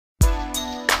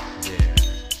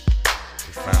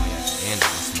end of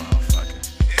this motherfucker.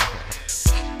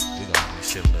 We gonna do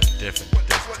shit a little different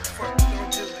this time.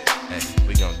 Hey,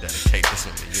 we gonna dedicate this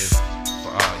one to you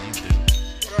for all you do.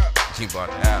 You bought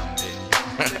the album, didn't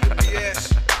you?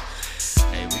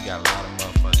 Hey, we got a lot of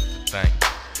motherfuckers to thank.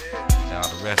 And all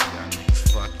the rest of y'all niggas,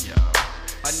 fuck y'all.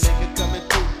 A nigga coming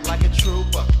through like a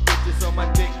trooper. Bitches on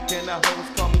my dick and the hoes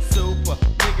call me super.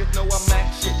 Niggas know I'm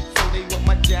Mac shit, so they want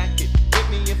my jacket. Hit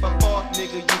me if I fall,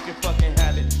 nigga, you can fucking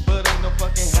have it. But ain't no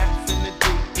fucking hats in the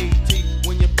DET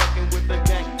when you're fucking with the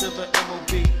gang to the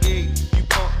MOBE. You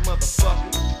punk motherfucker,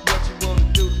 what you wanna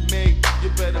do to me? You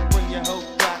better bring your whole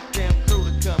goddamn crew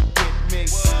to come get me.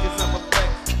 Cause I'm a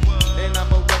flex, and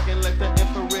I'm a wreck and let the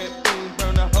infrared beam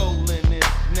burn a hole in his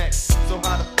neck. So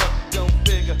how the fuck you gon'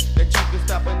 figure that you can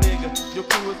stop a nigga? Your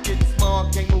crew is getting small,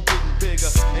 can't move getting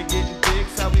bigger. And getting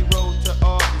big's how we roll to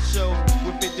all the shows.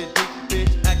 With 50 deep,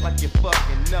 bitch, act like you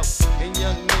fucking know. And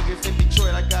young niggas in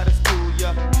Detroit, I gotta school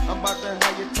ya. I'm about to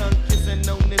have your tongue kissing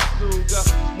on this Ruger.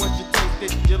 Once you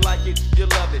taste it, you like it, you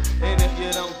love it. And if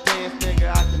you don't dance,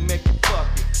 nigga, I can make you fuck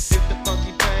it. It's the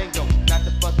funky tango, not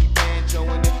the funky banjo.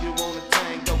 And if you want a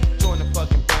tango, join the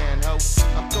fucking band, ho.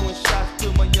 I'm throwing shots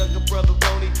to my younger brother,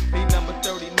 Ronnie. He number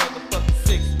 30, motherfucking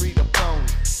 6, read a phone.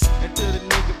 And to the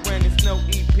nigga Brandon Snow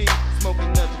EP, smoking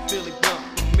another Philly blunt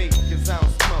for me, cause I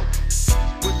don't smoke.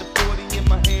 With the 40 in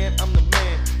my hand, I'm the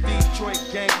man. Detroit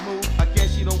gang move, I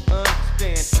guess you don't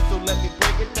understand. So let me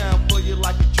break it down for you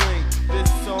like a dream. This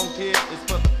song here is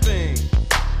for the Fiends.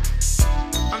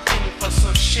 I'm feeling for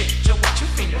some shit. Yo, what you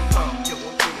feeling for? Yo,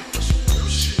 I'm feeling for some real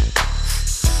shit.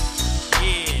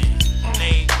 Yeah,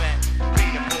 laid back.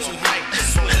 What you hype to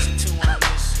switch to on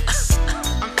this shit?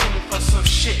 I'm feeling for some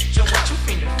shit. Yo, what you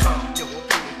feeling for? Yo, I'm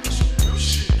feeling for some real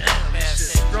shit. Pass Shit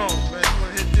that strong, man. You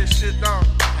wanna hit this shit down?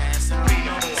 pass out.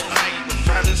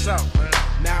 Try this out, man.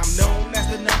 Now I'm known as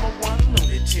the #1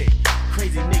 lunatic.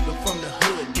 Crazy nigga from the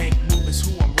hood, Gank movers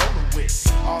who I'm rolling with.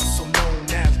 Also known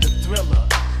as the Thriller.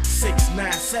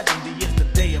 6970 is the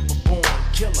day of a born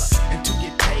killer. And to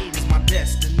get paid is my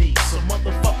destiny. So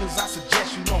motherfuckers, I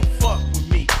suggest you don't fuck with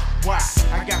me. Why?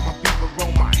 I got my beaver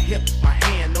on my hip, my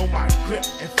hand on my grip,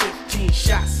 and 15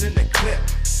 shots in the clip.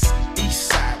 East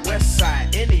side, west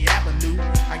side, any avenue,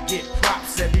 I get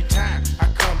props every time I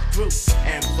come through.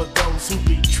 And for those who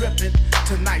be tripping,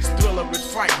 tonight's Thriller is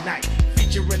Fright Night,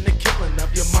 featuring the killing of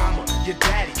your mama, your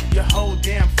daddy, your whole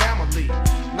damn family.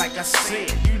 Like I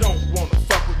said, you don't wanna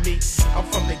fuck with me. I'm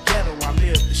from the ghetto, I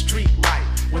live the street life,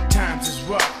 when times is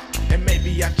rough, and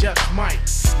maybe I just might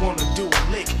wanna do a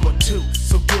lick or two.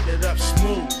 So give it up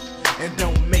smooth, and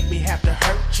don't make me have to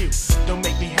hurt you. Don't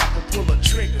make me have to pull a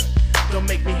trigger. Don't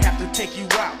make me have to take you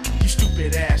out, you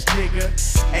stupid ass nigga.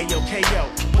 Ayo, KO,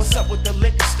 what's up with the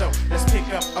liquor store? Let's pick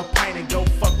up a pint and go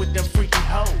fuck with them freaky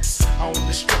hoes on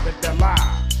the strip at the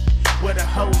live, where the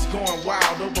hoes going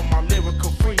wild over my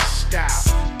lyrical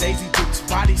freestyle. Daisy Dukes,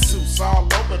 bodysuits all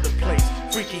over the place.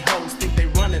 Freaky hoes think they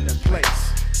running the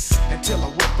place. Until I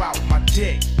whip out my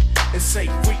dick and say,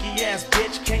 freaky ass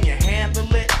bitch, can you handle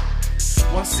it?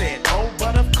 One said, oh,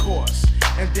 but of course.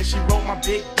 And then she rolled my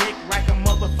big dick like a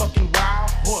motherfucking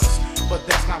wild horse. But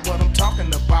that's not what I'm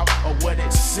talking about, or what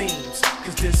it seems,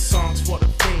 cause this song's for the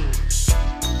Fiends.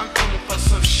 I'm feeling for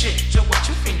some shit. Yo, what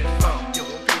you feeling for? Yo,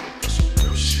 I'm feeling for some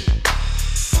real shit.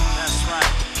 That's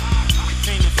right.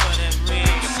 Feeling for that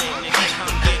real shit, nigga.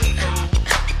 Come get it, fool.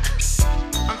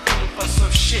 I'm feeling for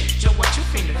some shit. Yo, what you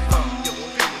feeling for? Yo,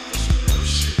 I'm feeling for some real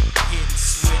shit. Getting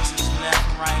switches left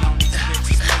and right on these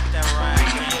bitches. Make that right.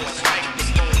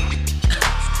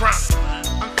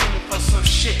 I'm feeling for some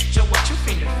shit. Yo, what you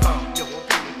feeling for? Yo, I'm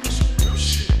feeling for some real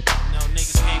shit. No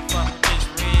niggas can't fuck with this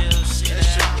real shit. That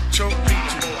shit will choke me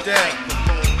to death.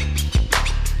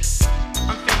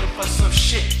 I'm feeling for some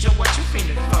shit. Yo, what you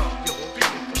feeling for? Yo, I'm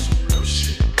feeling for some real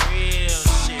shit. Real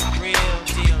shit, real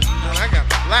deal. Man, I got a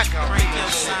blackout. Break your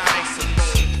silence to this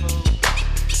shit, fool.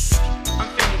 I'm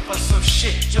feeling for some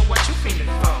shit. Yo, what you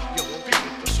feeling for?